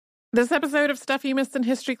This episode of Stuff You Missed in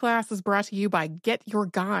History Class is brought to you by Get Your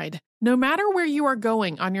Guide. No matter where you are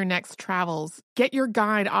going on your next travels, Get Your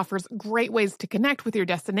Guide offers great ways to connect with your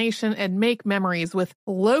destination and make memories with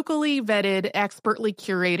locally vetted, expertly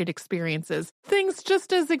curated experiences. Things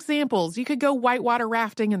just as examples. You could go whitewater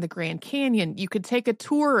rafting in the Grand Canyon. You could take a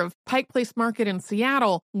tour of Pike Place Market in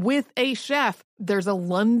Seattle with a chef. There's a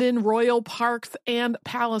London Royal Parks and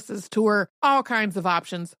Palaces tour. All kinds of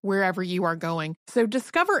options wherever you are going. So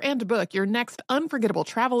discover and book your next unforgettable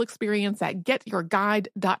travel experience at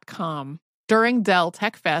getyourguide.com. During Dell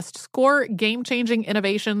Tech Fest, score game-changing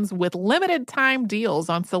innovations with limited-time deals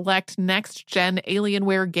on select next-gen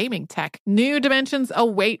Alienware gaming tech. New dimensions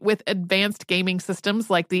await with advanced gaming systems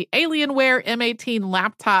like the Alienware M18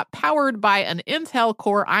 laptop powered by an Intel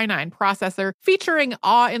Core i9 processor featuring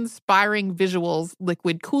awe-inspiring visuals,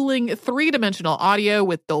 liquid cooling, three-dimensional audio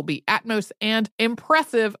with Dolby Atmos, and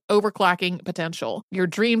impressive overclocking potential. Your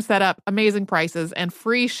dream setup, amazing prices, and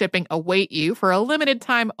free shipping await you for a limited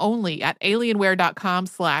time only at alienware.com/deals.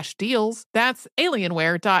 That's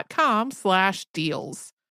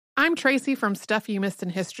alienware.com/deals. I'm Tracy from Stuff You Missed in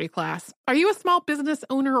History Class. Are you a small business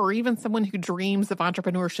owner or even someone who dreams of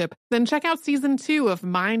entrepreneurship? Then check out Season 2 of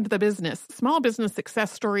Mind the Business, small business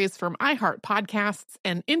success stories from iHeart Podcasts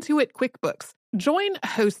and Intuit QuickBooks. Join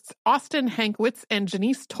hosts Austin Hankwitz and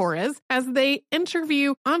Janice Torres as they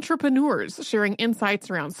interview entrepreneurs sharing insights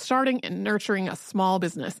around starting and nurturing a small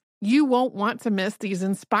business. You won't want to miss these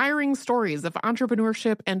inspiring stories of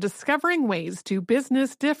entrepreneurship and discovering ways to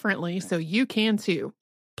business differently so you can too.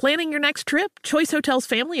 Planning your next trip? Choice Hotels'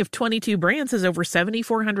 family of 22 brands has over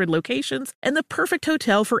 7,400 locations and the perfect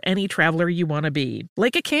hotel for any traveler you want to be.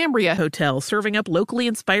 Like a Cambria Hotel, serving up locally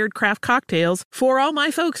inspired craft cocktails for all my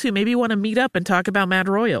folks who maybe want to meet up and talk about Mad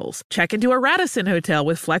Royals. Check into a Radisson Hotel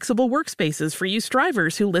with flexible workspaces for you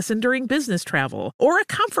strivers who listen during business travel. Or a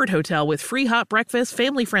Comfort Hotel with free hot breakfast,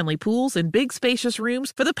 family-friendly pools, and big spacious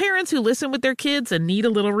rooms for the parents who listen with their kids and need a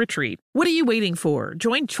little retreat. What are you waiting for?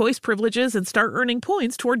 Join Choice Privileges and start earning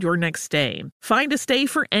points toward your next stay. Find a stay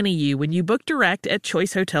for any you when you book direct at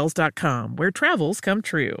choicehotels.com, where travels come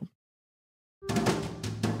true.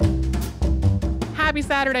 Happy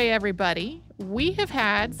Saturday, everybody. We have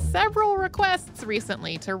had several requests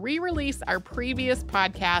recently to re-release our previous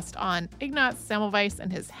podcast on Ignaz Semmelweis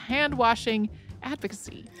and his hand-washing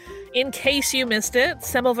advocacy. In case you missed it,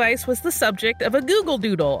 Semmelweis was the subject of a Google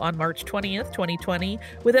Doodle on March 20th, 2020,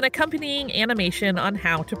 with an accompanying animation on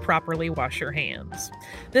how to properly wash your hands.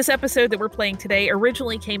 This episode that we're playing today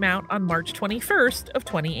originally came out on March 21st of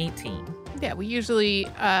 2018. Yeah, we usually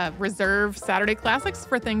reserve Saturday classics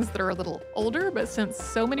for things that are a little older, but since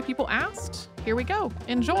so many people asked, here we go.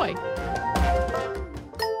 Enjoy.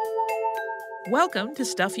 Welcome to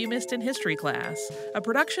Stuff You Missed in History Class, a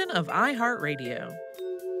production of iHeartRadio.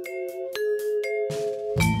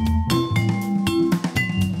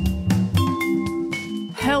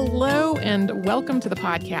 Hello and welcome to the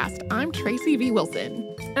podcast. I'm Tracy V.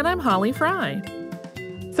 Wilson. And I'm Holly Fry.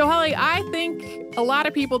 So, Holly, I think a lot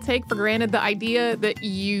of people take for granted the idea that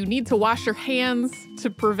you need to wash your hands to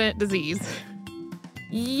prevent disease.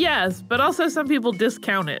 Yes, but also some people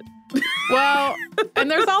discount it. Well, and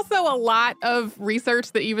there's also a lot of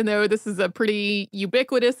research that even though this is a pretty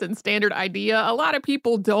ubiquitous and standard idea, a lot of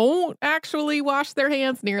people don't actually wash their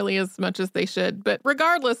hands nearly as much as they should. But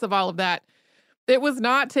regardless of all of that, it was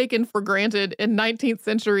not taken for granted in 19th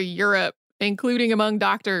century Europe, including among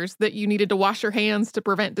doctors, that you needed to wash your hands to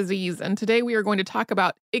prevent disease. And today we are going to talk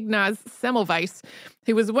about Ignaz Semmelweis,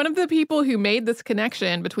 who was one of the people who made this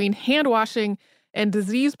connection between hand washing and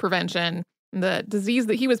disease prevention. The disease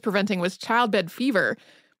that he was preventing was childbed fever.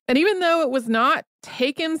 And even though it was not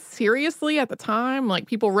taken seriously at the time, like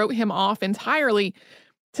people wrote him off entirely,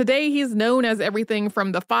 today he's known as everything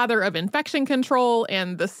from the father of infection control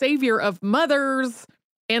and the savior of mothers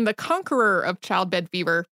and the conqueror of childbed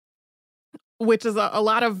fever, which is a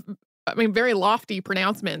lot of, very lofty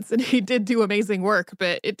pronouncements. And he did do amazing work,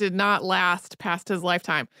 but it did not last past his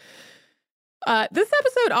lifetime. This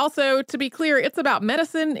episode also, to be clear, it's about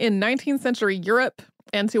medicine in 19th century Europe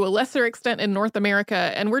and to a lesser extent in North America.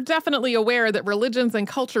 And we're definitely aware that religions and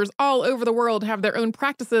cultures all over the world have their own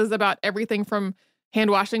practices about everything from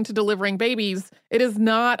hand washing to delivering babies. It is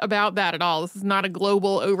not about that at all. This is not a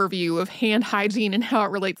global overview of hand hygiene and how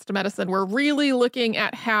it relates to medicine. We're really looking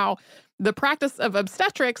at how the practice of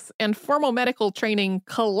obstetrics and formal medical training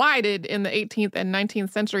collided in the 18th and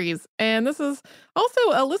 19th centuries. And this is also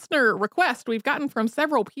a listener request we've gotten from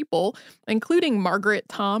several people, including Margaret,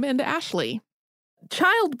 Tom, and Ashley.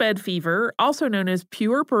 Childbed fever, also known as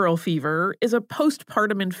puerperal fever, is a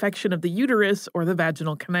postpartum infection of the uterus or the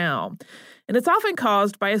vaginal canal, and it's often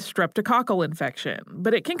caused by a streptococcal infection,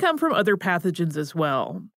 but it can come from other pathogens as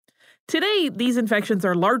well. Today, these infections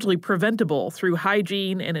are largely preventable through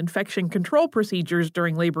hygiene and infection control procedures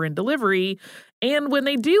during labor and delivery, and when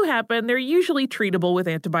they do happen, they're usually treatable with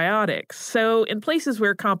antibiotics. So, in places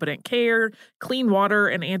where competent care, clean water,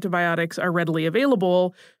 and antibiotics are readily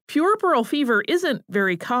available, puerperal fever isn't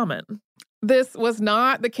very common. This was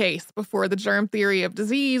not the case before the germ theory of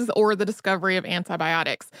disease or the discovery of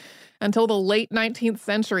antibiotics. Until the late 19th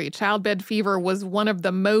century, childbed fever was one of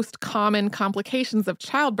the most common complications of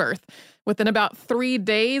childbirth. Within about 3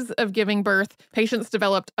 days of giving birth, patients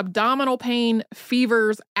developed abdominal pain,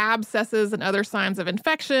 fevers, abscesses, and other signs of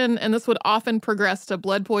infection, and this would often progress to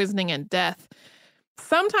blood poisoning and death.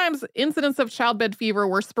 Sometimes incidents of childbed fever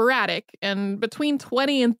were sporadic, and between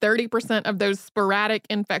 20 and 30% of those sporadic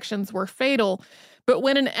infections were fatal. But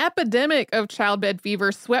when an epidemic of childbed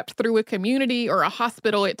fever swept through a community or a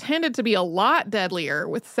hospital, it tended to be a lot deadlier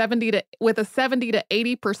with a 70 to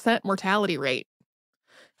 80% mortality rate.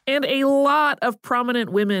 And a lot of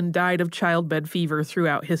prominent women died of childbed fever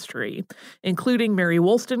throughout history, including Mary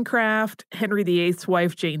Wollstonecraft, Henry VIII's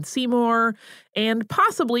wife Jane Seymour, and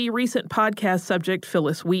possibly recent podcast subject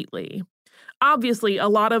Phyllis Wheatley. Obviously, a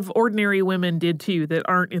lot of ordinary women did too that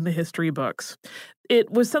aren't in the history books. It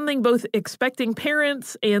was something both expecting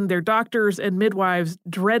parents and their doctors and midwives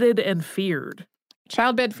dreaded and feared.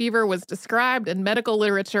 Childbed fever was described in medical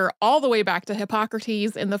literature all the way back to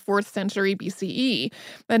Hippocrates in the 4th century BCE.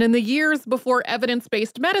 And in the years before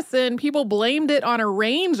evidence-based medicine, people blamed it on a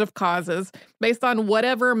range of causes based on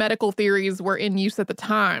whatever medical theories were in use at the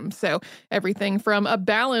time. So everything from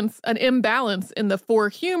an imbalance in the 4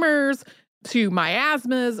 humors to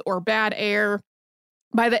miasmas or bad air.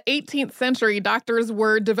 By the 18th century, doctors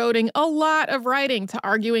were devoting a lot of writing to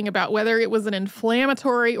arguing about whether it was an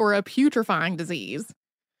inflammatory or a putrefying disease.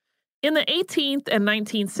 In the 18th and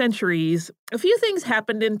 19th centuries, a few things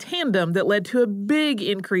happened in tandem that led to a big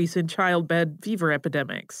increase in childbed fever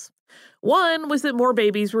epidemics. One was that more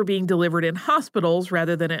babies were being delivered in hospitals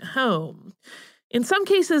rather than at home. In some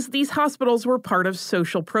cases, these hospitals were part of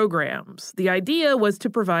social programs. The idea was to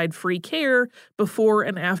provide free care before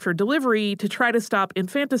and after delivery to try to stop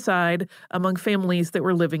infanticide among families that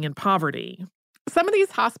were living in poverty. Some of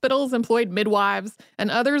these hospitals employed midwives,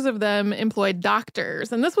 and others of them employed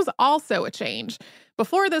doctors, and this was also a change.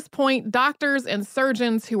 Before this point, doctors and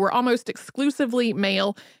surgeons who were almost exclusively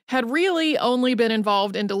male had really only been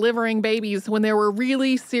involved in delivering babies when there were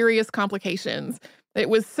really serious complications. It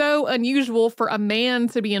was so unusual for a man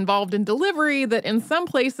to be involved in delivery that in some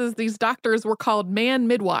places these doctors were called man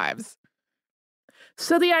midwives.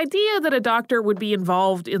 So the idea that a doctor would be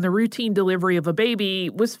involved in the routine delivery of a baby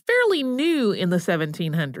was fairly new in the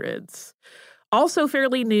 1700s. Also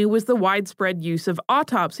fairly new was the widespread use of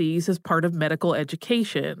autopsies as part of medical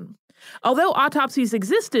education. Although autopsies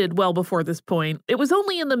existed well before this point, it was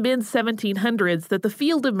only in the mid-1700s that the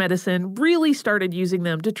field of medicine really started using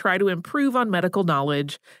them to try to improve on medical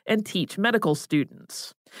knowledge and teach medical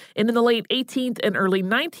students. And in the late 18th and early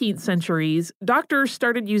 19th centuries, doctors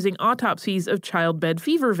started using autopsies of childbed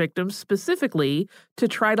fever victims specifically to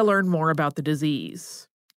try to learn more about the disease.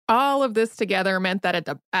 All of this together meant that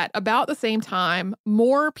at about the same time,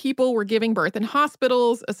 more people were giving birth in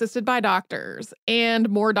hospitals assisted by doctors, and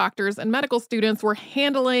more doctors and medical students were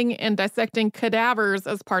handling and dissecting cadavers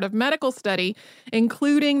as part of medical study,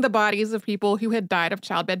 including the bodies of people who had died of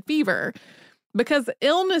childbed fever. Because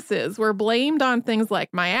illnesses were blamed on things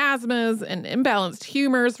like miasmas and imbalanced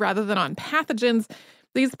humors rather than on pathogens,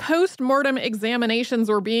 these post-mortem examinations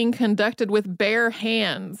were being conducted with bare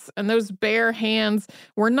hands, and those bare hands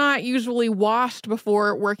were not usually washed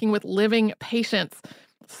before working with living patients.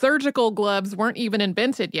 Surgical gloves weren't even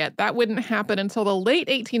invented yet. That wouldn't happen until the late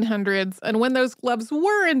 1800s, and when those gloves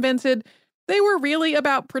were invented, they were really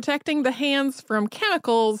about protecting the hands from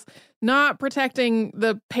chemicals, not protecting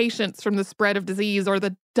the patients from the spread of disease or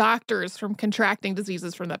the doctors from contracting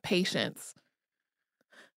diseases from the patients.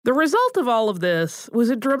 The result of all of this was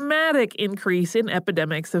a dramatic increase in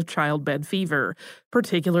epidemics of childbed fever,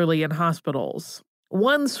 particularly in hospitals.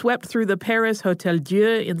 One swept through the Paris Hôtel Dieu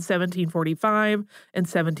in 1745 and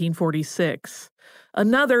 1746.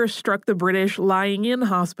 Another struck the British Lying-in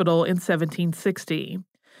Hospital in 1760.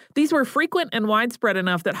 These were frequent and widespread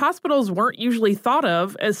enough that hospitals weren't usually thought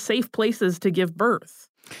of as safe places to give birth.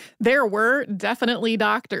 There were definitely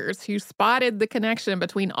doctors who spotted the connection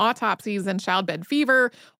between autopsies and childbed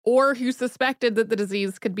fever, or who suspected that the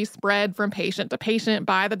disease could be spread from patient to patient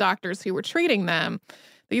by the doctors who were treating them.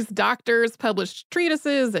 These doctors published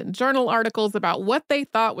treatises and journal articles about what they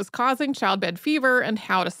thought was causing childbed fever and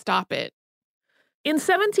how to stop it. In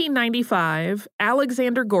 1795,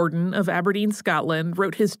 Alexander Gordon of Aberdeen, Scotland,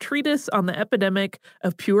 wrote his treatise on the epidemic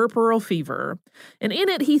of puerperal fever, and in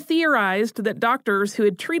it he theorized that doctors who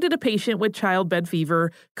had treated a patient with childbed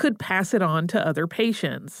fever could pass it on to other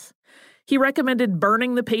patients. He recommended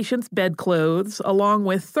burning the patient's bedclothes, along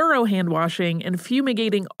with thorough hand-washing and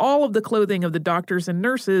fumigating all of the clothing of the doctors and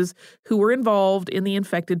nurses who were involved in the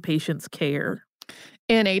infected patient's care.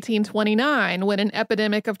 In 1829, when an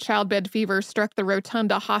epidemic of childbed fever struck the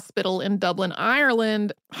Rotunda Hospital in Dublin,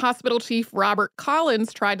 Ireland, Hospital Chief Robert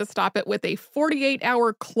Collins tried to stop it with a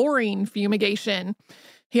 48-hour chlorine fumigation.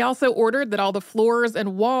 He also ordered that all the floors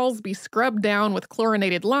and walls be scrubbed down with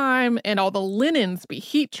chlorinated lime and all the linens be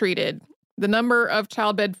heat-treated. The number of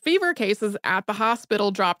childbed fever cases at the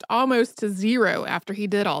hospital dropped almost to zero after he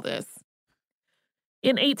did all this.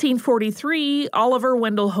 In 1843, Oliver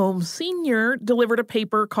Wendell Holmes Sr. delivered a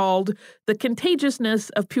paper called The Contagiousness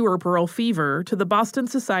of Puerperal Fever to the Boston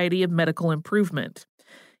Society of Medical Improvement.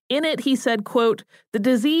 In it, he said, quote, "The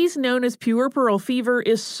disease known as puerperal fever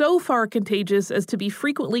is so far contagious as to be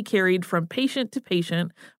frequently carried from patient to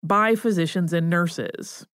patient by physicians and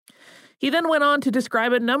nurses." He then went on to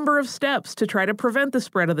describe a number of steps to try to prevent the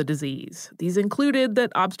spread of the disease. These included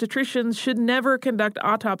that obstetricians should never conduct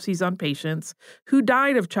autopsies on patients who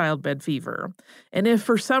died of childbed fever. And if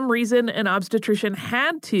for some reason an obstetrician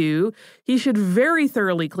had to, he should very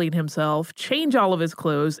thoroughly clean himself, change all of his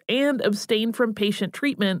clothes, and abstain from patient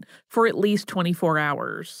treatment for at least 24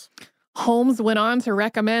 hours. Holmes went on to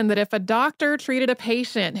recommend that if a doctor treated a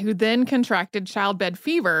patient who then contracted childbed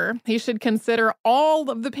fever, he should consider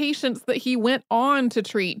all of the patients that he went on to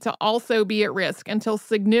treat to also be at risk until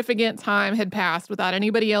significant time had passed without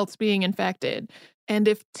anybody else being infected. And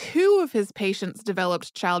if 2 of his patients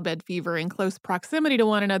developed childbed fever in close proximity to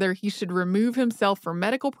one another, he should remove himself from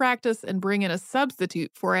medical practice and bring in a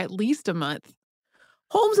substitute for at least a month.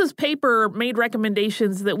 Holmes's paper made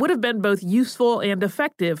recommendations that would have been both useful and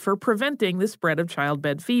effective for preventing the spread of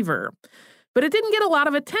childbed fever. But it didn't get a lot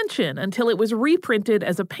of attention until it was reprinted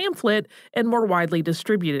as a pamphlet and more widely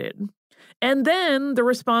distributed. And then the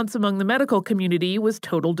response among the medical community was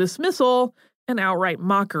total dismissal and outright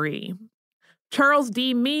mockery. Charles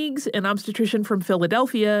D. Meigs, an obstetrician from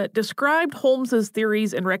Philadelphia, described Holmes's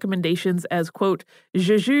theories and recommendations as, quote,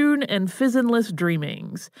 jejune and fizinless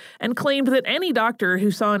dreamings, and claimed that any doctor who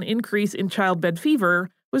saw an increase in childbed fever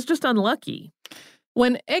was just unlucky.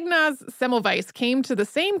 When Ignaz Semmelweis came to the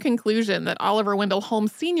same conclusion that Oliver Wendell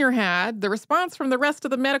Holmes Sr. had, the response from the rest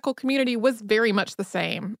of the medical community was very much the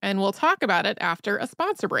same, and we'll talk about it after a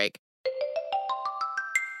sponsor break.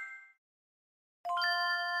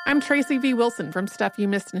 I'm Tracy V. Wilson from Stuff You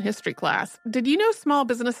Missed in History Class. Did you know small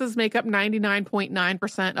businesses make up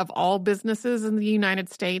 99.9% of all businesses in the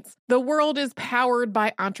United States? The world is powered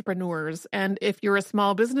by entrepreneurs, and if you're a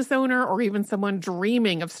small business owner or even someone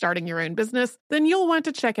dreaming of starting your own business, then you'll want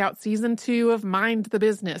to check out Season 2 of Mind the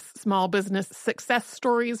Business, Small Business Success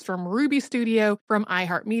Stories from Ruby Studio, from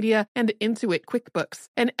iHeartMedia, and Intuit QuickBooks.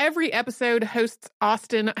 And every episode, hosts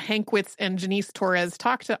Austin Hankwitz and Janice Torres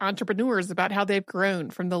talk to entrepreneurs about how they've grown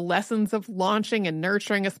from the lessons of launching and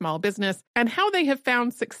nurturing a small business and how they have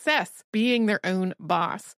found success being their own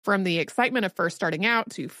boss. From the excitement of first starting out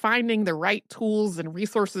to finding the right tools and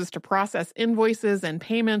resources to process invoices and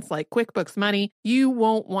payments like QuickBooks Money, you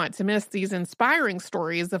won't want to miss these inspiring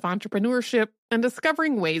stories of entrepreneurship and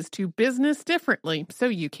discovering ways to business differently so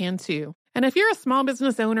you can too. And if you're a small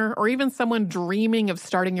business owner or even someone dreaming of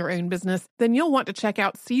starting your own business, then you'll want to check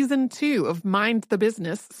out Season 2 of Mind the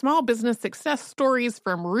Business, Small Business Success Stories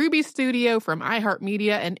from Ruby Studio, from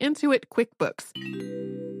iHeartMedia, and Intuit QuickBooks.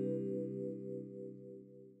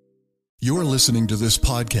 You're listening to this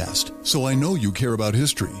podcast, so I know you care about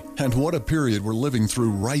history and what a period we're living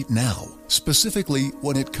through right now, specifically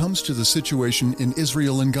when it comes to the situation in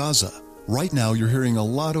Israel and Gaza. Right now, you're hearing a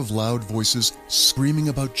lot of loud voices screaming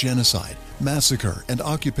about genocide, massacre, and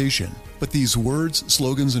occupation. But these words,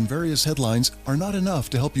 slogans, and various headlines are not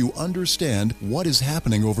enough to help you understand what is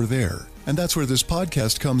happening over there. And that's where this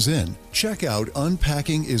podcast comes in. Check out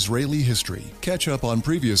Unpacking Israeli History. Catch up on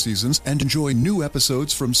previous seasons and enjoy new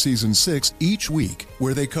episodes from Season 6 each week,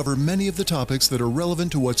 where they cover many of the topics that are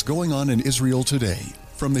relevant to what's going on in Israel today.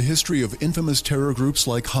 From the history of infamous terror groups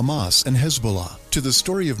like Hamas and Hezbollah, to the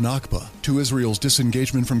story of Nakba, to Israel's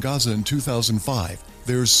disengagement from Gaza in 2005,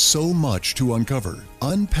 there's so much to uncover.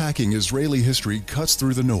 Unpacking Israeli history cuts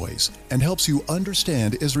through the noise and helps you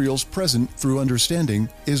understand Israel's present through understanding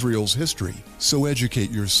Israel's history. So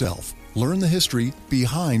educate yourself. Learn the history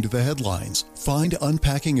behind the headlines. Find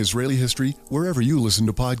Unpacking Israeli History wherever you listen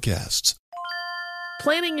to podcasts.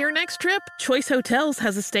 Planning your next trip? Choice Hotels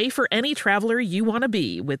has a stay for any traveler you want to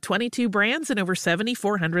be, with 22 brands and over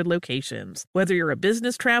 7,400 locations. Whether you're a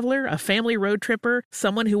business traveler, a family road tripper,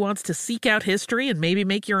 someone who wants to seek out history and maybe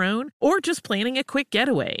make your own, or just planning a quick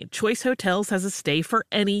getaway, Choice Hotels has a stay for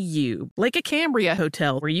any you. Like a Cambria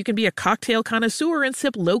Hotel, where you can be a cocktail connoisseur and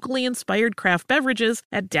sip locally inspired craft beverages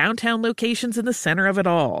at downtown locations in the center of it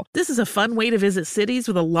all. This is a fun way to visit cities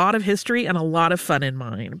with a lot of history and a lot of fun in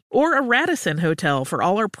mind. Or a Radisson Hotel for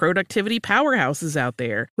all our productivity powerhouses out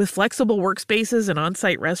there. With flexible workspaces and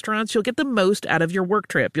on-site restaurants, you'll get the most out of your work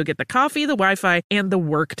trip. You'll get the coffee, the Wi-Fi, and the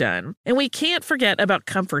work done. And we can't forget about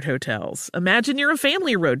Comfort Hotels. Imagine you're a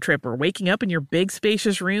family road tripper, waking up in your big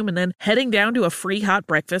spacious room and then heading down to a free hot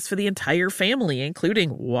breakfast for the entire family,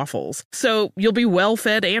 including waffles. So you'll be well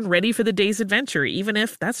fed and ready for the day's adventure, even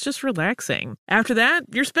if that's just relaxing. After that,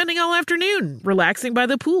 you're spending all afternoon relaxing by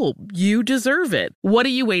the pool. You deserve it. What are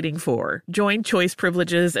you waiting for? Join Choice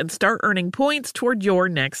Privileges and start earning points toward your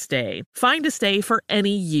next stay. Find a stay for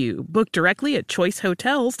any you. Book directly at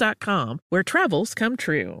choicehotels.com, where travels come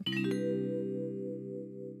true.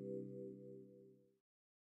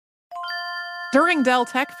 During Dell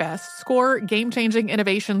Tech Fest, score game-changing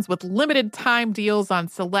innovations with limited-time deals on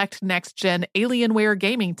select next-gen Alienware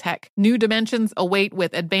gaming tech. New dimensions await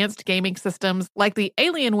with advanced gaming systems like the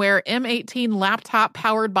Alienware M18 laptop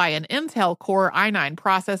powered by an Intel Core i9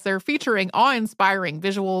 processor featuring awe-inspiring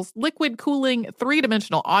visuals, liquid cooling,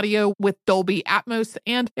 three-dimensional audio with Dolby Atmos,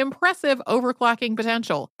 and impressive overclocking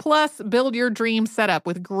potential. Plus, build your dream setup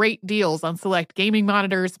with great deals on select gaming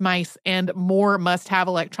monitors, mice, and more must-have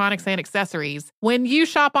electronics and accessories. When you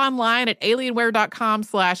shop online at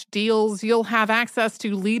alienware.com/deals, you'll have access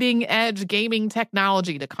to leading-edge gaming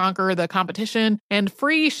technology to conquer the competition and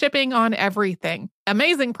free shipping on everything.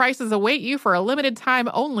 Amazing prices await you for a limited time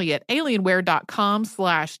only at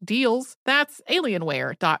alienware.com/deals. That's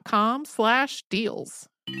alienware.com/deals.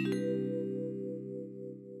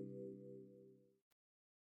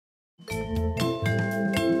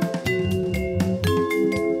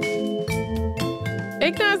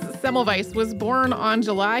 Ignaz Semmelweis was born on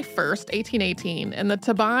July 1st, 1818, in the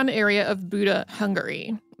Taban area of Buda,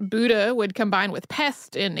 Hungary. Buda would combine with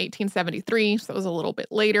Pest in 1873, so it was a little bit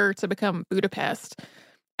later, to become Budapest.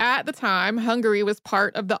 At the time, Hungary was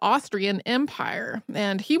part of the Austrian Empire,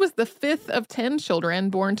 and he was the fifth of 10 children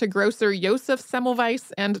born to grocer Josef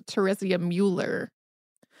Semmelweis and Theresia Müller.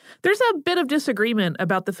 There's a bit of disagreement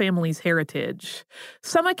about the family's heritage.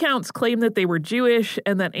 Some accounts claim that they were Jewish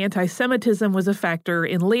and that anti-Semitism was a factor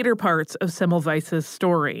in later parts of Semmelweis'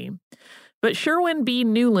 story. But Sherwin B.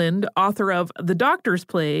 Newland, author of The Doctor's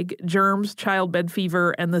Plague, Germs, Childbed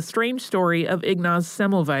Fever, and the Strange Story of Ignaz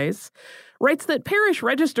Semmelweis, writes that parish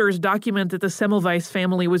registers document that the Semmelweis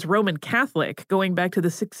family was Roman Catholic going back to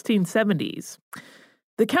the 1670s.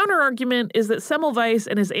 The counterargument is that Semmelweis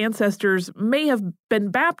and his ancestors may have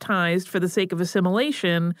been baptized for the sake of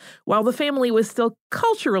assimilation, while the family was still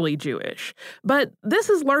culturally Jewish. But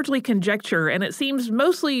this is largely conjecture, and it seems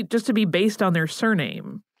mostly just to be based on their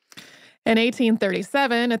surname. In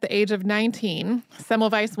 1837, at the age of 19,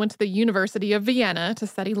 Semmelweis went to the University of Vienna to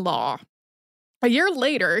study law. A year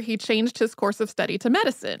later, he changed his course of study to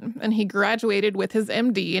medicine, and he graduated with his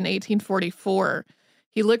MD in 1844.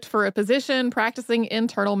 He looked for a position practicing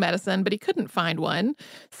internal medicine, but he couldn't find one.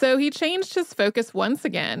 So he changed his focus once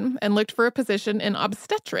again and looked for a position in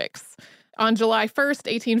obstetrics. On July 1st,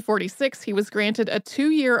 1846, he was granted a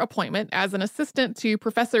 2-year appointment as an assistant to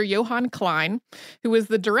Professor Johann Klein, who was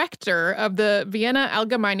the director of the Vienna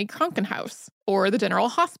Allgemeine Krankenhaus, or the General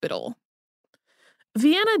Hospital.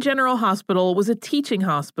 Vienna General Hospital was a teaching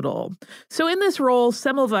hospital. So in this role,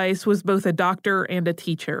 Semmelweis was both a doctor and a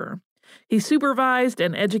teacher. He supervised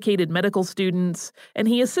and educated medical students, and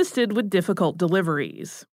he assisted with difficult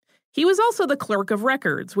deliveries. He was also the clerk of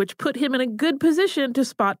records, which put him in a good position to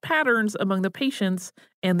spot patterns among the patients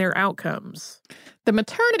and their outcomes. The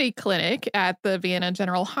maternity clinic at the Vienna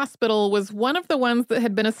General Hospital was one of the ones that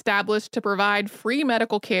had been established to provide free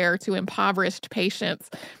medical care to impoverished patients.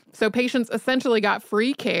 So patients essentially got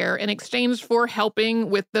free care in exchange for helping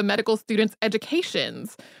with the medical students'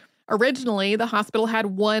 educations. Originally, the hospital had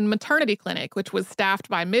one maternity clinic, which was staffed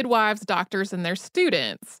by midwives, doctors, and their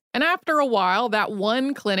students. And after a while, that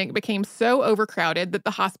one clinic became so overcrowded that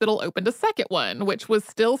the hospital opened a second one, which was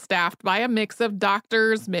still staffed by a mix of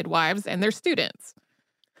doctors, midwives, and their students.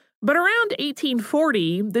 But around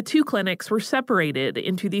 1840, the two clinics were separated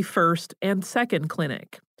into the first and second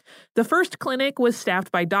clinic. The first clinic was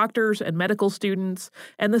staffed by doctors and medical students,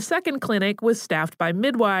 and the second clinic was staffed by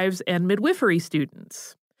midwives and midwifery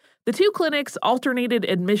students. The two clinics alternated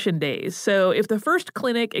admission days, so if the first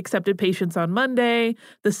clinic accepted patients on Monday,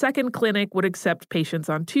 the second clinic would accept patients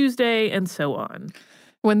on Tuesday, and so on.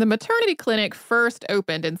 When the maternity clinic first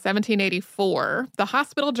opened in 1784, the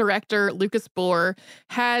hospital director, Lucas Bohr,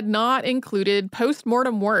 had not included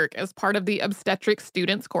postmortem work as part of the obstetric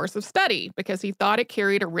student's course of study because he thought it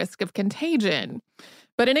carried a risk of contagion.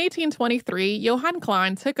 But in 1823, Johann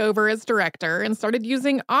Klein took over as director and started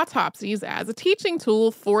using autopsies as a teaching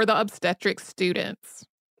tool for the obstetric students.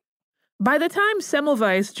 By the time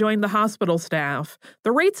Semmelweis joined the hospital staff,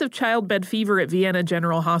 the rates of childbed fever at Vienna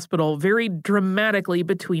General Hospital varied dramatically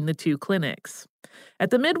between the two clinics.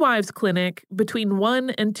 At the midwives' clinic, between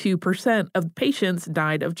 1 and 2% of patients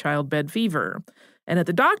died of childbed fever. And at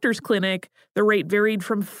the doctor's clinic, the rate varied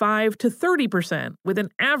from 5 to 30%, with an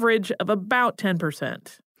average of about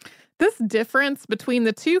 10%. This difference between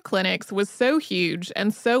the two clinics was so huge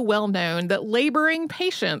and so well known that laboring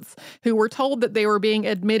patients who were told that they were being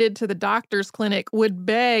admitted to the doctor's clinic would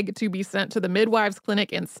beg to be sent to the midwives'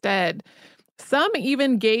 clinic instead. Some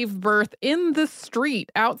even gave birth in the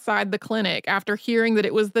street outside the clinic after hearing that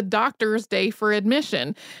it was the doctor's day for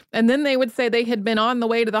admission. And then they would say they had been on the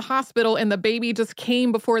way to the hospital and the baby just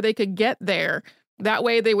came before they could get there. That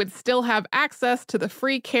way they would still have access to the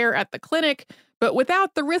free care at the clinic, but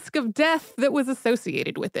without the risk of death that was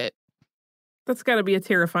associated with it. That's got to be a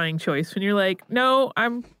terrifying choice when you're like, no,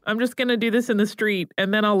 I'm just going to do this in the street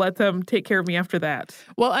and then I'll let them take care of me after that.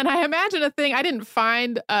 Well, and I imagine a thing, I didn't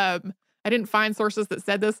find sources that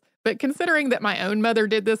said this, but considering that my own mother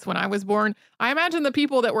did this when I was born, I imagine the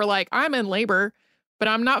people that were like, I'm in labor, but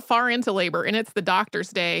I'm not far into labor and it's the doctor's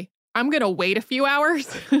day. I'm going to wait a few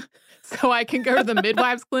hours so I can go to the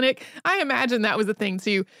midwives clinic. I imagine that was a thing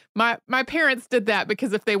too. My parents did that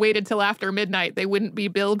because if they waited till after midnight, they wouldn't be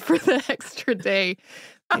billed for the extra day.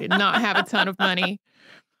 They did not have a ton of money.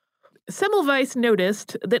 Semmelweis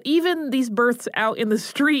noticed that even these births out in the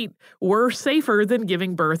street were safer than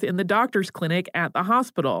giving birth in the doctor's clinic at the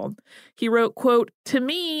hospital. He wrote, quote, "To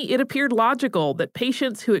me, it appeared logical that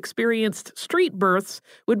patients who experienced street births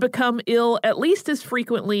would become ill at least as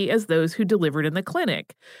frequently as those who delivered in the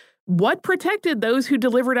clinic. What protected those who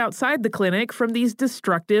delivered outside the clinic from these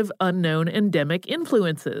destructive, unknown endemic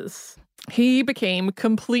influences?" He became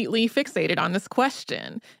completely fixated on this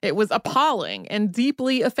question. It was appalling and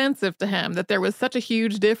deeply offensive to him that there was such a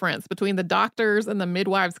huge difference between the doctors and the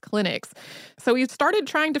midwives' clinics. So he started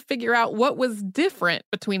trying to figure out what was different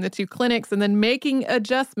between the two clinics and then making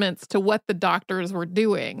adjustments to what the doctors were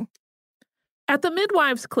doing. At the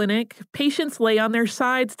midwives' clinic, patients lay on their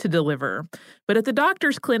sides to deliver, but at the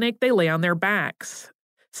doctor's clinic, they lay on their backs.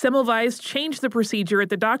 Semmelweis changed the procedure at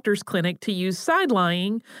the doctor's clinic to use side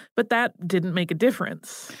lying, but that didn't make a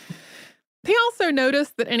difference. He also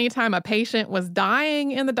noticed that anytime a patient was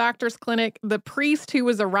dying in the doctor's clinic, the priest who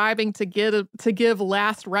was arriving to give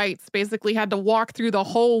last rites basically had to walk through the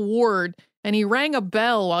whole ward, and he rang a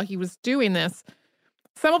bell while he was doing this.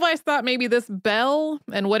 Semmelweis thought maybe this bell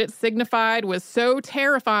and what it signified was so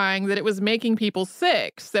terrifying that it was making people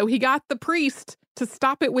sick, so he got the priest to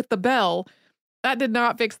stop it with the bell. That did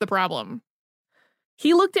not fix the problem.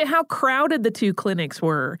 He looked at how crowded the two clinics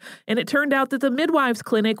were, and it turned out that the midwives'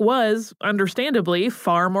 clinic was, understandably,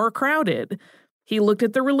 far more crowded. He looked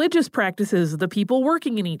at the religious practices of the people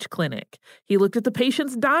working in each clinic. He looked at the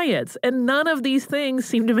patients' diets, and none of these things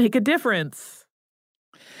seemed to make a difference.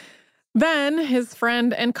 Then his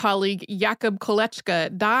friend and colleague Jakob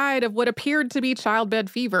Kolechka died of what appeared to be childbed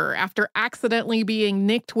fever after accidentally being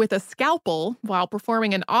nicked with a scalpel while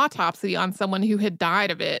performing an autopsy on someone who had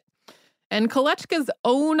died of it. And Kolechka's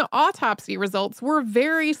own autopsy results were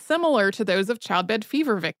very similar to those of childbed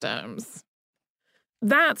fever victims.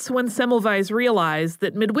 That's when Semmelweis realized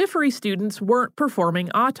that midwifery students weren't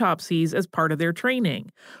performing autopsies as part of their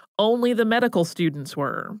training. Only the medical students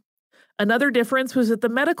were. Another difference was that the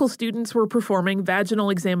medical students were performing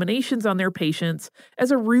vaginal examinations on their patients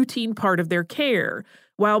as a routine part of their care,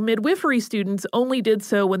 while midwifery students only did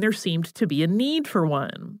so when there seemed to be a need for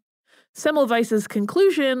one. Semmelweis's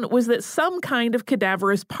conclusion was that some kind of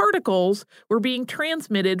cadaverous particles were being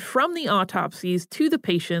transmitted from the autopsies to the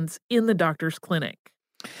patients in the doctor's clinic.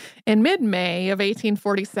 In mid-May of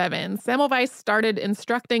 1847, Semmelweis started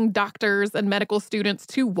instructing doctors and medical students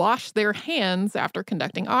to wash their hands after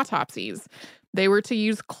conducting autopsies. They were to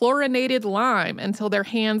use chlorinated lime until their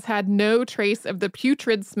hands had no trace of the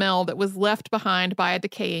putrid smell that was left behind by a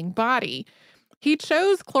decaying body. He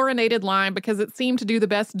chose chlorinated lime because it seemed to do the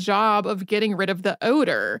best job of getting rid of the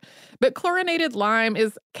odor. But chlorinated lime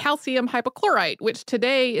is calcium hypochlorite, which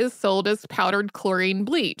today is sold as powdered chlorine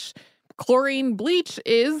bleach. Chlorine bleach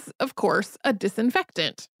is, of course, a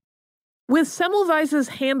disinfectant. With Semmelweis's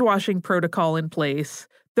hand-washing protocol in place,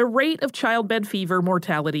 the rate of childbed fever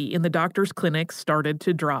mortality in the doctor's clinic started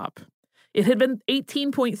to drop. It had been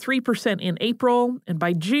 18.3% in April, and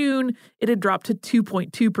by June, it had dropped to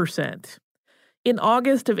 2.2%. In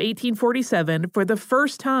August of 1847, for the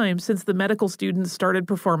first time since the medical students started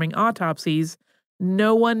performing autopsies,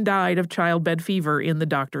 no one died of childbed fever in the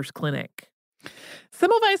doctor's clinic.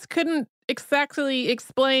 Semmelweis couldn't exactly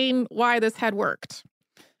explain why this had worked.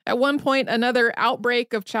 At one point, another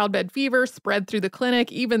outbreak of childbed fever spread through the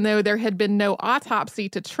clinic, even though there had been no autopsy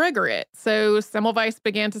to trigger it. So Semmelweis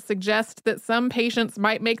began to suggest that some patients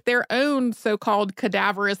might make their own so-called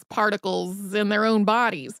cadaverous particles in their own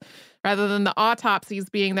bodies, rather than the autopsies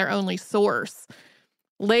being their only source.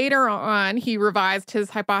 Later on, he revised his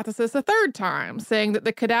hypothesis a third time, saying that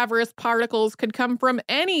the cadaverous particles could come from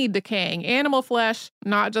any decaying animal flesh,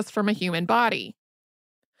 not just from a human body.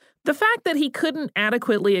 The fact that he couldn't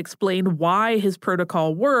adequately explain why his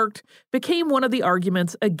protocol worked became one of the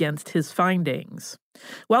arguments against his findings.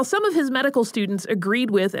 While some of his medical students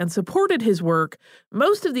agreed with and supported his work,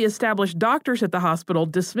 most of the established doctors at the hospital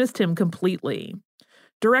dismissed him completely.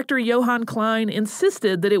 Director Johann Klein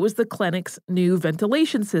insisted that it was the clinic's new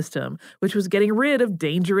ventilation system, which was getting rid of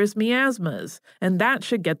dangerous miasmas, and that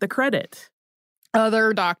should get the credit.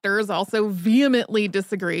 Other doctors also vehemently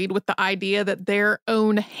disagreed with the idea that their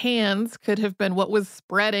own hands could have been what was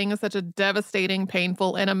spreading such a devastating,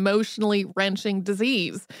 painful, and emotionally wrenching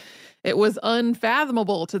disease. It was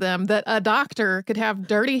unfathomable to them that a doctor could have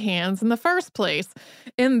dirty hands in the first place.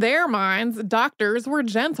 In their minds, doctors were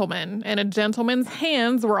gentlemen, and a gentleman's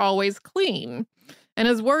hands were always clean. And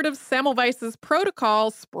as word of Semmelweis's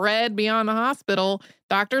protocol spread beyond the hospital,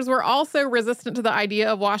 doctors were also resistant to the idea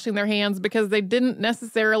of washing their hands because they didn't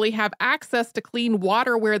necessarily have access to clean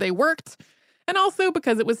water where they worked, and also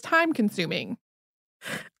because it was time-consuming.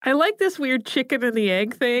 I like this weird chicken and the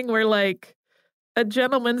egg thing where, like, a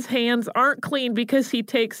gentleman's hands aren't clean because he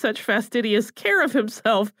takes such fastidious care of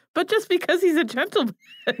himself, but just because he's a gentleman.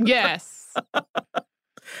 Yes.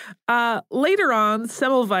 Later on,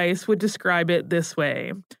 Semmelweis would describe it this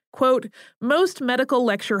way. Quote, most medical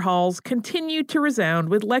lecture halls continued to resound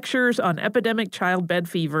with lectures on epidemic childbed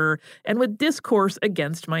fever and with discourse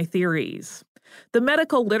against my theories. The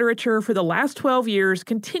medical literature for the last 12 years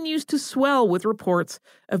continues to swell with reports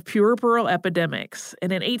of puerperal epidemics,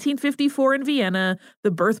 and in 1854 in Vienna,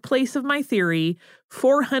 the birthplace of my theory,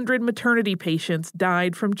 400 maternity patients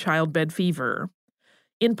died from childbed fever.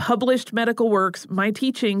 In published medical works, my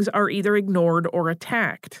teachings are either ignored or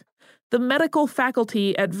attacked. The medical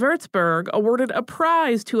faculty at Würzburg awarded a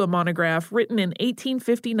prize to a monograph written in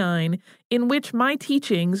 1859 in which my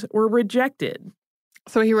teachings were rejected.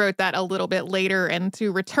 So he wrote that a little bit later, and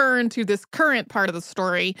to return to this current part of the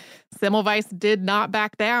story, Semmelweis did not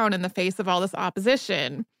back down in the face of all this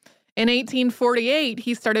opposition. In 1848,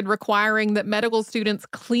 he started requiring that medical students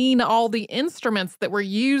clean all the instruments that were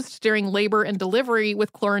used during labor and delivery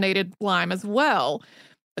with chlorinated lime as well.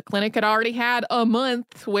 The clinic had already had a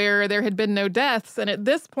month where there had been no deaths, and at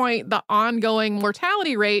this point, the ongoing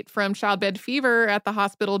mortality rate from childbed fever at the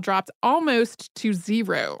hospital dropped almost to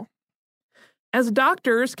zero. As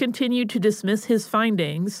doctors continued to dismiss his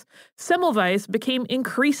findings, Semmelweis became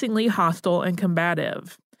increasingly hostile and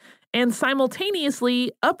combative. And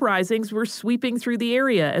simultaneously, uprisings were sweeping through the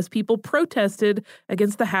area as people protested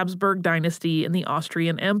against the Habsburg dynasty and the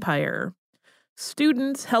Austrian Empire.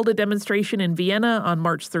 Students held a demonstration in Vienna on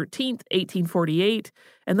March 13, 1848,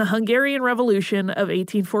 and the Hungarian Revolution of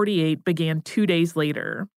 1848 began 2 days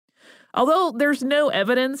later. Although there's no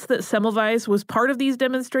evidence that Semmelweis was part of these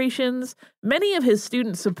demonstrations, many of his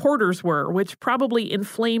student supporters were, which probably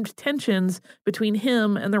inflamed tensions between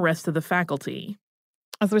him and the rest of the faculty.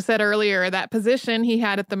 As we said earlier, that position he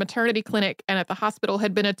had at the maternity clinic and at the hospital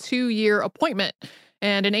had been a 2-year appointment,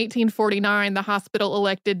 and in 1849, the hospital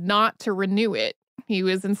elected not to renew it. He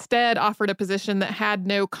was instead offered a position that had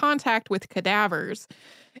no contact with cadavers.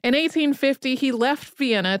 In 1850, he left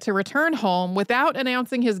Vienna to return home without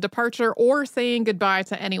announcing his departure or saying goodbye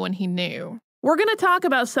to anyone he knew. We're going to talk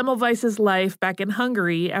about Semmelweis's life back in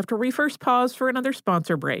Hungary after we first pause for another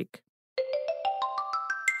sponsor break.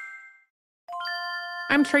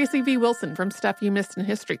 I'm Tracy V. Wilson from Stuff You Missed in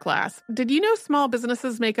History class. Did you know small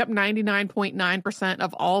businesses make up 99.9%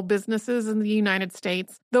 of all businesses in the United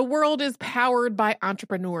States? The world is powered by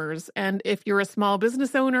entrepreneurs, and if you're a small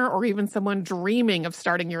business owner or even someone dreaming of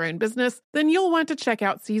starting your own business, then you'll want to check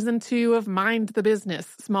out Season 2 of Mind the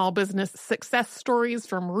Business, small business success stories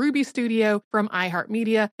from Ruby Studio, from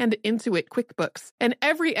iHeartMedia, and Intuit QuickBooks. And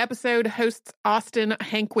every episode, hosts Austin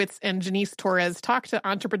Hankwitz and Janice Torres talk to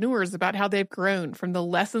entrepreneurs about how they've grown from the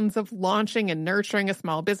lessons of launching and nurturing a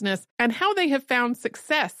small business and how they have found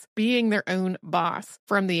success being their own boss.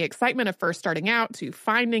 From the excitement of first starting out to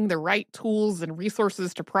finding the right tools and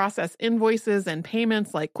resources to process invoices and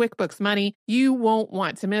payments like QuickBooks Money, you won't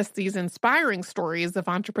want to miss these inspiring stories of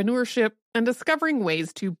entrepreneurship and discovering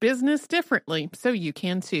ways to business differently so you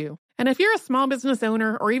can too. And if you're a small business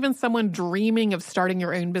owner or even someone dreaming of starting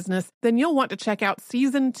your own business, then you'll want to check out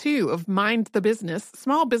Season 2 of Mind the Business,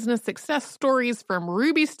 small business success stories from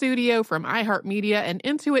Ruby Studio, from iHeartMedia, and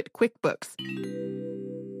Intuit QuickBooks.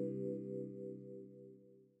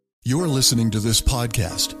 You're listening to this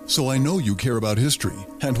podcast, so I know you care about history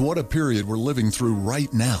and what a period we're living through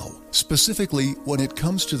right now, specifically when it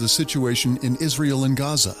comes to the situation in Israel and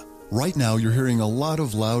Gaza. Right now, you're hearing a lot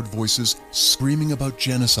of loud voices screaming about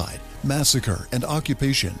genocide, massacre, and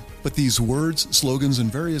occupation. But these words, slogans, and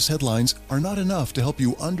various headlines are not enough to help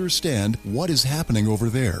you understand what is happening over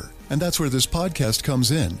there. And that's where this podcast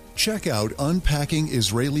comes in. Check out Unpacking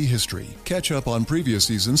Israeli History. Catch up on previous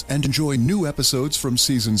seasons and enjoy new episodes from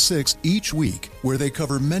Season 6 each week, where they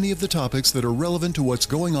cover many of the topics that are relevant to what's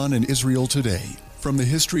going on in Israel today. From the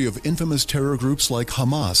history of infamous terror groups like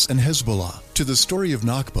Hamas and Hezbollah, to the story of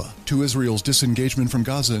Nakba, to Israel's disengagement from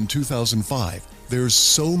Gaza in 2005, there's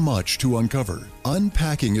so much to uncover.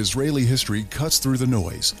 Unpacking Israeli History cuts through the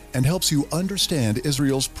noise and helps you understand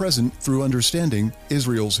Israel's present through understanding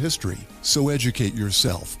Israel's history. So educate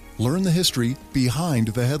yourself. Learn the history behind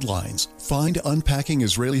the headlines. Find Unpacking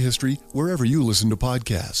Israeli History wherever you listen to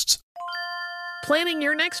podcasts. Planning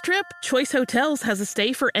your next trip? Choice Hotels has a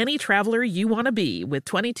stay for any traveler you want to be, with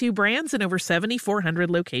 22 brands and over 7,400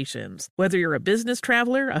 locations. Whether you're a business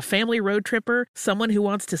traveler, a family road tripper, someone who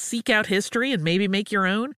wants to seek out history and maybe make your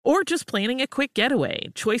own, or just planning a quick getaway,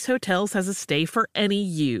 Choice Hotels has a stay for any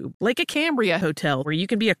you. Like a Cambria Hotel, where you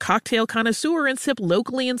can be a cocktail connoisseur and sip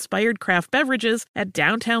locally inspired craft beverages at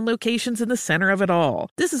downtown locations in the center of it all.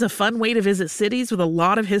 This is a fun way to visit cities with a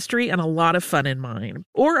lot of history and a lot of fun in mind.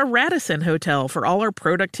 Or a Radisson Hotel for all our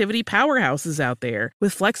productivity powerhouses out there.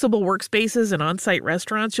 With flexible workspaces and on-site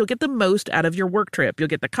restaurants, you'll get the most out of your work trip. You'll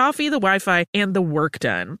get the coffee, the Wi-Fi, and the work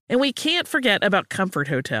done. And we can't forget about Comfort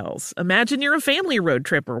Hotels. Imagine you're a family road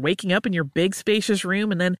tripper, waking up in your big spacious room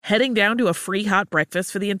and then heading down to a free hot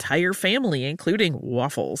breakfast for the entire family, including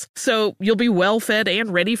waffles. So you'll be well fed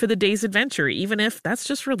and ready for the day's adventure, even if that's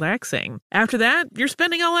just relaxing. After that, you're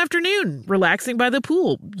spending all afternoon relaxing by the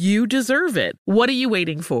pool. You deserve it. What are you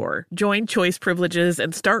waiting for? Join Choice Privileges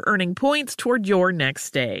and start earning points toward your next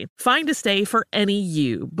stay. Find a stay for any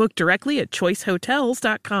you. Book directly at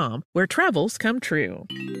choicehotels.com, where travels come true.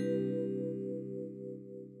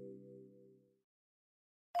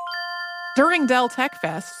 During Dell Tech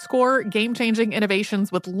Fest, score game-changing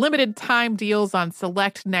innovations with limited-time deals on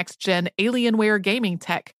select next-gen Alienware gaming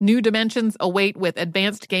tech. New dimensions await with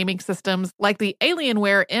advanced gaming systems like the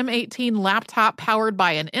Alienware M18 laptop powered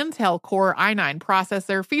by an Intel Core i9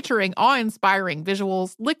 processor featuring awe-inspiring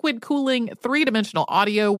visuals, liquid cooling, three-dimensional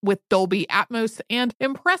audio with Dolby Atmos, and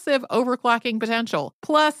impressive overclocking potential.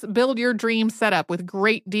 Plus, build your dream setup with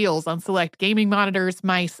great deals on select gaming monitors,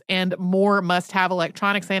 mice, and more must-have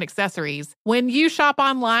electronics and accessories. When you shop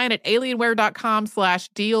online at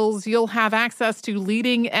alienware.com/deals, you'll have access to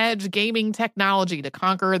leading-edge gaming technology to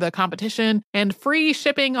conquer the competition and free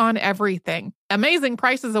shipping on everything. Amazing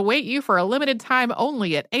prices await you for a limited time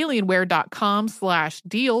only at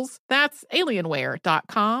alienware.com/deals. That's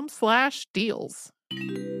alienware.com/deals.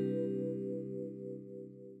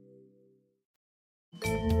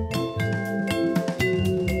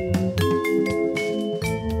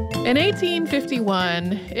 In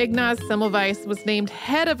 1851, Ignaz Semmelweis was named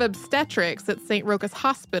head of obstetrics at St. Rochus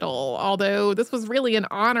Hospital, although this was really an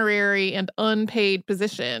honorary and unpaid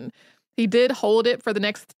position. He did hold it for the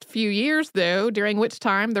next few years, though, during which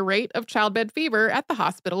time the rate of childbed fever at the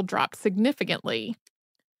hospital dropped significantly.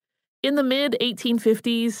 In the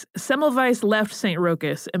mid-1850s, Semmelweis left St.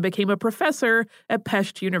 Rochus and became a professor at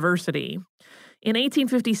Pest University. In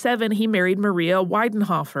 1857, he married Maria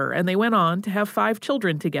Weidenhofer, and they went on to have 5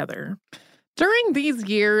 children together. During these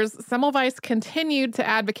years, Semmelweis continued to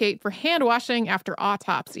advocate for hand washing after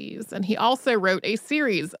autopsies, and he also wrote a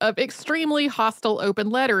series of extremely hostile open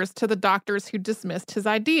letters to the doctors who dismissed his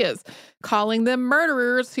ideas, calling them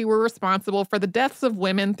murderers who were responsible for the deaths of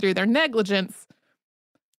women through their negligence.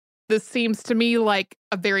 This seems to me like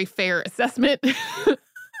a very fair assessment,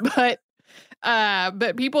 but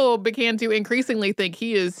people began to increasingly think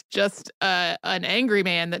he is just an angry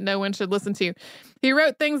man that no one should listen to. He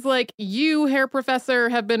wrote things like, "You, Herr Professor,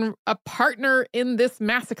 have been a partner in this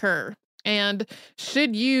massacre. And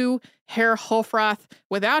should you, Herr Hofrath,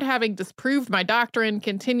 without having disproved my doctrine,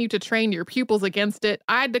 continue to train your pupils against it,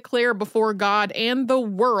 I declare before God and the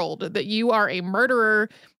world that you are a murderer,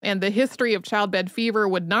 and the history of childbed fever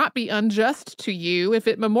would not be unjust to you if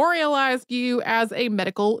it memorialized you as a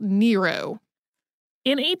medical Nero."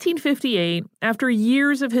 In 1858, after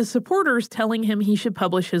years of his supporters telling him he should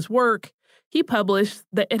publish his work, he published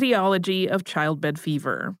The Etiology of Childbed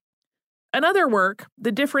Fever. Another work,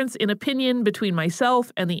 The Difference in Opinion Between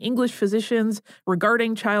Myself and the English Physicians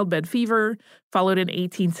Regarding Childbed Fever, followed in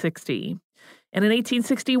 1860. And in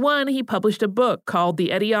 1861, he published a book called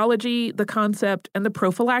The Etiology, the Concept, and the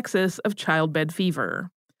Prophylaxis of Childbed Fever.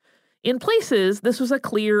 In places, this was a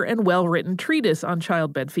clear and well-written treatise on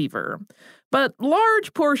childbed fever, but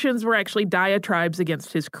large portions were actually diatribes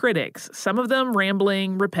against his critics, some of them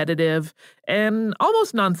rambling, repetitive, and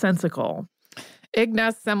almost nonsensical.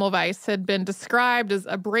 Ignaz Semmelweis had been described as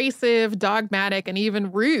abrasive, dogmatic, and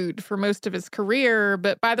even rude for most of his career,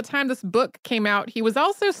 but by the time this book came out, he was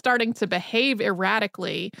also starting to behave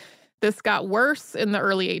erratically. This got worse in the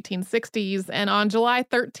early 1860s, and on July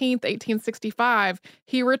 13th, 1865,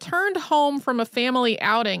 he returned home from a family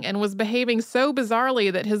outing and was behaving so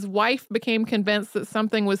bizarrely that his wife became convinced that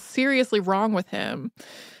something was seriously wrong with him.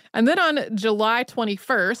 And then on July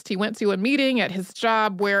 21st, he went to a meeting at his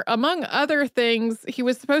job where, among other things, he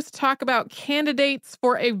was supposed to talk about candidates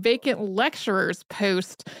for a vacant lecturer's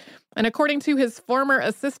post. And according to his former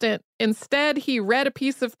assistant, instead, he read a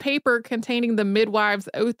piece of paper containing the midwife's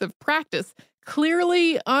oath of practice,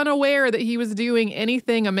 clearly unaware that he was doing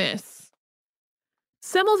anything amiss.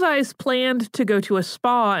 Semmelweis planned to go to a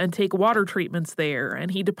spa and take water treatments there,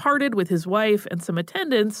 and he departed with his wife and some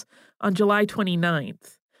attendants on July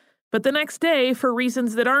 29th. But the next day, for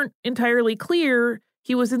reasons that aren't entirely clear,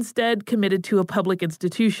 he was instead committed to a public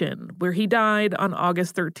institution, where he died on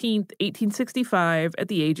August 13th, 1865, at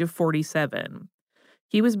the age of 47.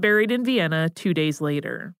 He was buried in Vienna 2 days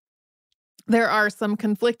later. There are some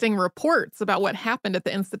conflicting reports about what happened at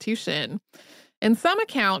the institution. In some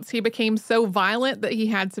accounts, he became so violent that he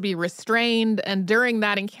had to be restrained, and during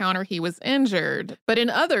that encounter, he was injured. But in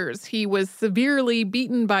others, he was severely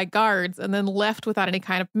beaten by guards and then left without any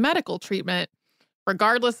kind of medical treatment.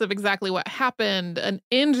 Regardless of exactly what happened, an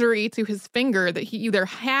injury to his finger that he either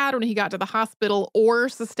had when he got to the hospital or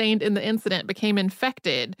sustained in the incident became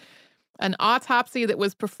infected. An autopsy that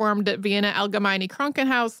was performed at Vienna Allgemeine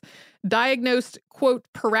Krankenhaus diagnosed, quote,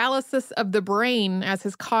 paralysis of the brain as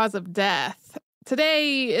his cause of death.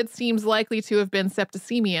 Today, it seems likely to have been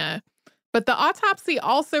septicemia. But the autopsy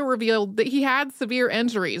also revealed that he had severe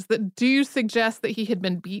injuries that do suggest that he had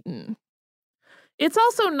been beaten. It's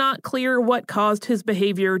also not clear what caused his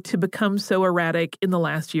behavior to become so erratic in the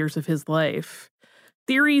last years of his life.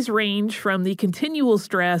 Theories range from the continual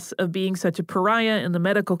stress of being such a pariah in the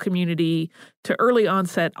medical community to early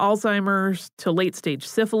onset Alzheimer's to late stage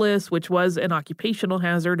syphilis, which was an occupational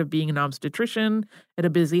hazard of being an obstetrician at a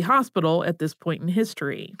busy hospital at this point in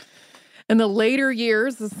history. In the later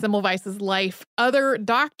years of Semmelweis's life, other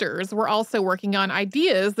doctors were also working on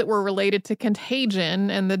ideas that were related to contagion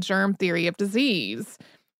and the germ theory of disease.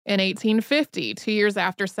 In 1850, 2 years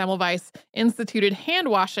after Semmelweis instituted hand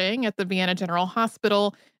washing at the Vienna General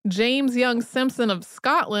Hospital, James Young Simpson of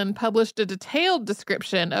Scotland published a detailed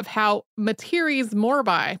description of how materies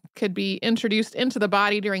morbi could be introduced into the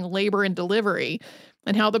body during labor and delivery,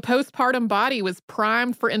 and how the postpartum body was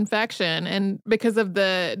primed for infection and because of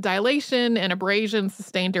the dilation and abrasion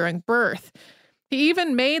sustained during birth. He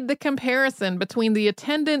even made the comparison between the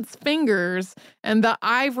attendants' fingers and the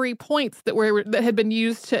ivory points that had been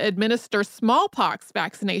used to administer smallpox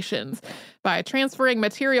vaccinations by transferring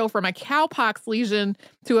material from a cowpox lesion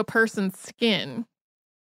to a person's skin.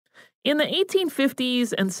 In the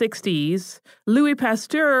 1850s and 60s, Louis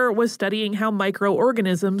Pasteur was studying how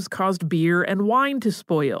microorganisms caused beer and wine to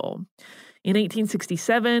spoil. In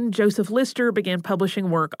 1867, Joseph Lister began publishing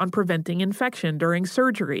work on preventing infection during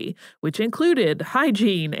surgery, which included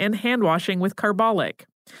hygiene and hand washing with carbolic.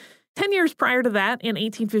 10 years prior to that, in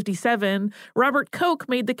 1857, Robert Koch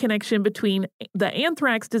made the connection between the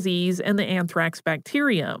anthrax disease and the anthrax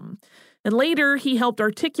bacterium. And later, he helped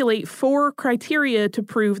articulate 4 criteria to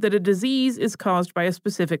prove that a disease is caused by a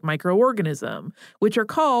specific microorganism, which are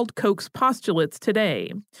called Koch's postulates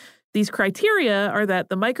today. These criteria are that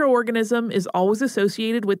the microorganism is always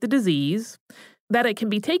associated with the disease, that it can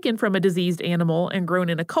be taken from a diseased animal and grown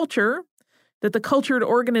in a culture, that the cultured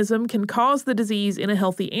organism can cause the disease in a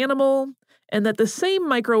healthy animal, and that the same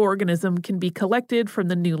microorganism can be collected from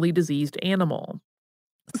the newly diseased animal.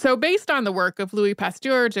 So based on the work of Louis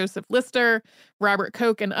Pasteur, Joseph Lister, Robert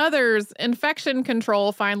Koch, and others, infection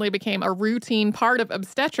control finally became a routine part of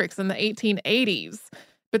obstetrics in the 1880s.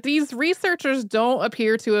 But these researchers don't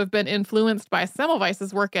appear to have been influenced by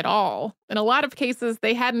Semmelweis's work at all. In a lot of cases,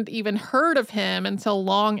 they hadn't even heard of him until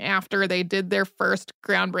long after they did their first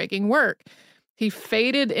groundbreaking work. He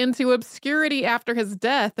faded into obscurity after his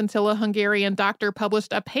death until a Hungarian doctor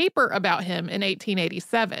published a paper about him in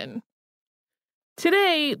 1887.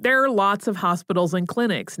 Today, there are lots of hospitals and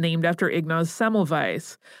clinics named after Ignaz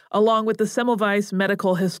Semmelweis, along with the Semmelweis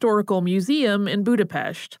Medical Historical Museum in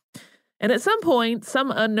Budapest. And at some point,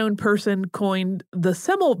 some unknown person coined the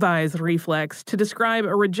Semmelweis reflex to describe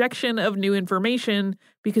a rejection of new information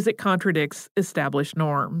because it contradicts established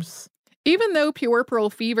norms. Even though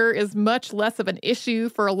puerperal fever is much less of an issue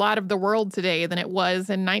for a lot of the world today than it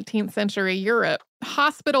was in 19th century Europe,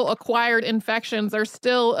 hospital-acquired infections are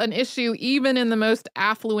still an issue even in the most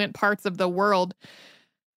affluent parts of the world.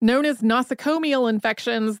 Known as nosocomial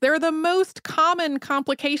infections, they're the most common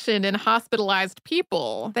complication in hospitalized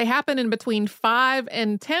people. They happen in between 5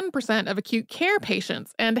 and 10% of acute care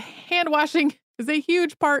patients, and hand washing is a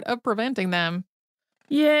huge part of preventing them.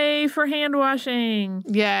 Yay for hand washing.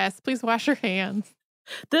 Yes, please wash your hands.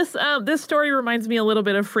 This story reminds me a little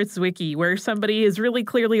bit of Fritz Wiki, where somebody is really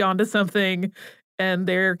clearly onto something and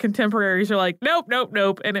their contemporaries are like, nope, nope,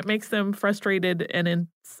 nope. And it makes them frustrated and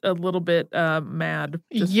a little bit mad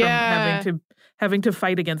just from having to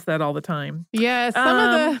fight against that all the time. Yeah,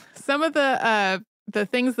 some of the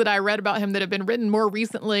things that I read about him that have been written more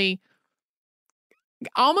recently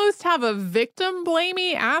almost have a victim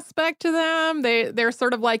blamey aspect to them. They're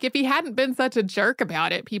sort of like, if he hadn't been such a jerk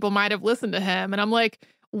about it, people might have listened to him. And I'm like,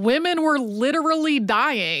 women were literally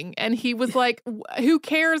dying. And he was like, who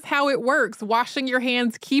cares how it works? Washing your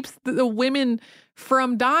hands keeps the women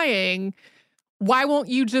from dying. Why won't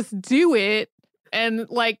you just do it? And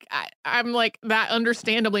like, I'm like, that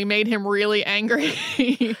understandably made him really angry.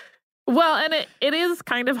 Well, and it is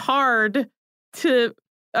kind of hard to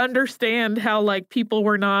understand how like people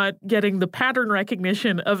were not getting the pattern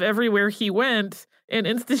recognition of everywhere he went and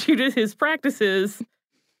instituted his practices.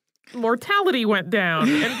 Mortality went down.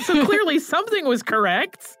 And so clearly something was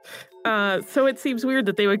correct. So it seems weird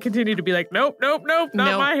that they would continue to be like, nope, nope, nope,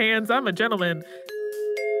 not my hands. I'm a gentleman.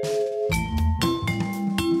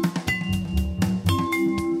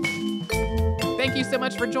 Thank you so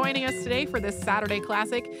much for joining us today for this Saturday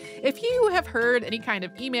Classic. If you have heard any kind of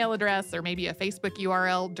email address or maybe a Facebook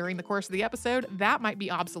URL during the course of the episode, that might be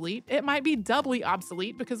obsolete. It might be doubly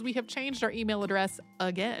obsolete because we have changed our email address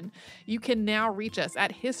again. You can now reach us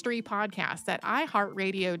at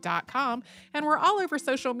historypodcast@iheartradio.com, and we're all over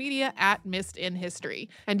social media at Missed in History.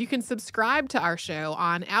 And you can subscribe to our show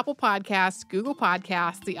on Apple Podcasts, Google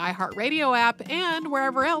Podcasts, the iHeartRadio app, and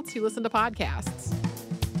wherever else you listen to podcasts.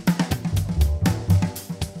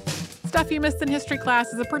 Stuff You Missed in History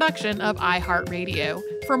Class is a production of iHeartRadio.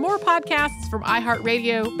 For more podcasts from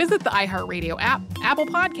iHeartRadio, visit the iHeartRadio app, Apple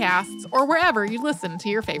Podcasts, or wherever you listen to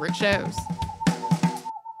your favorite shows.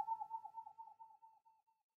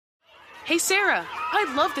 Hey Sarah,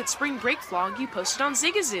 I loved that spring break vlog you posted on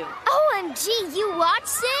Zigazoo. OMG, you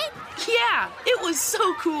watched it? Yeah, it was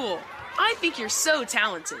so cool. I think you're so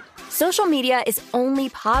talented. Social media is only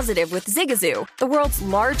positive with Zigazoo, the world's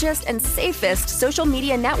largest and safest social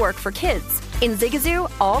media network for kids. In Zigazoo,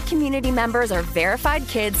 all community members are verified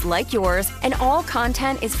kids like yours, and all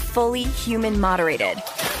content is fully human moderated.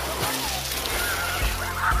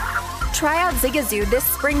 Try out Zigazoo this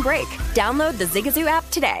spring break. Download the Zigazoo app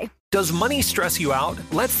today. Does money stress you out?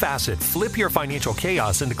 Let Facet flip your financial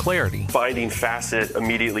chaos into clarity. Finding Facet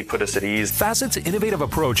immediately put us at ease. Facet's innovative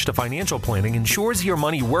approach to financial planning ensures your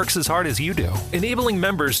money works as hard as you do, enabling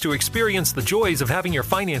members to experience the joys of having your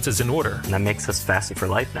finances in order. And that makes us Facet for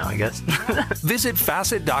life now, I guess. Visit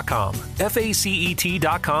Facet.com,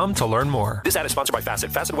 FACET.com to learn more. This ad is sponsored by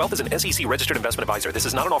Facet. Facet Wealth is an SEC registered investment advisor. This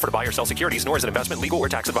is not an offer to buy or sell securities, nor is it investment, legal, or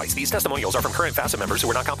tax advice. These testimonials are from current Facet members who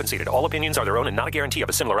are not compensated. All opinions are their own and not a guarantee of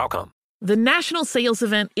a similar outcome. The national sales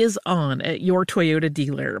event is on at your Toyota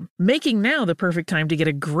dealer, making now the perfect time to get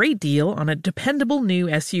a great deal on a dependable new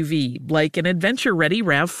SUV, like an adventure-ready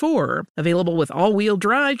RAV4. Available with all-wheel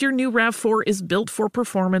drive, your new RAV4 is built for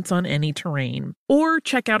performance on any terrain. Or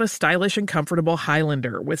check out a stylish and comfortable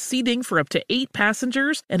Highlander with seating for up to 8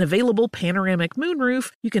 passengers and available panoramic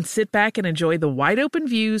moonroof. You can sit back and enjoy the wide-open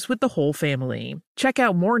views with the whole family. Check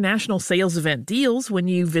out more national sales event deals when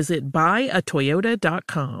you visit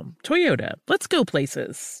buyatoyota.com. Toyota, let's go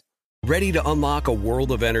places. Ready to unlock a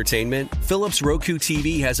world of entertainment? Philips Roku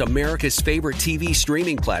TV has America's favorite TV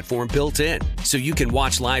streaming platform built in, so you can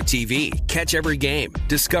watch live TV, catch every game,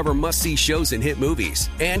 discover must-see shows and hit movies,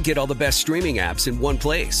 and get all the best streaming apps in one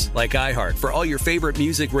place, like iHeart for all your favorite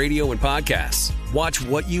music, radio, and podcasts. Watch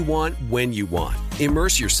what you want, when you want.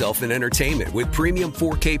 Immerse yourself in entertainment with premium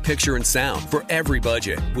 4K picture and sound for every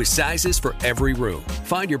budget, with sizes for every room.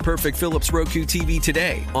 Find your perfect Philips Roku TV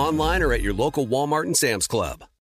today, online or at your local Walmart and Sam's Club.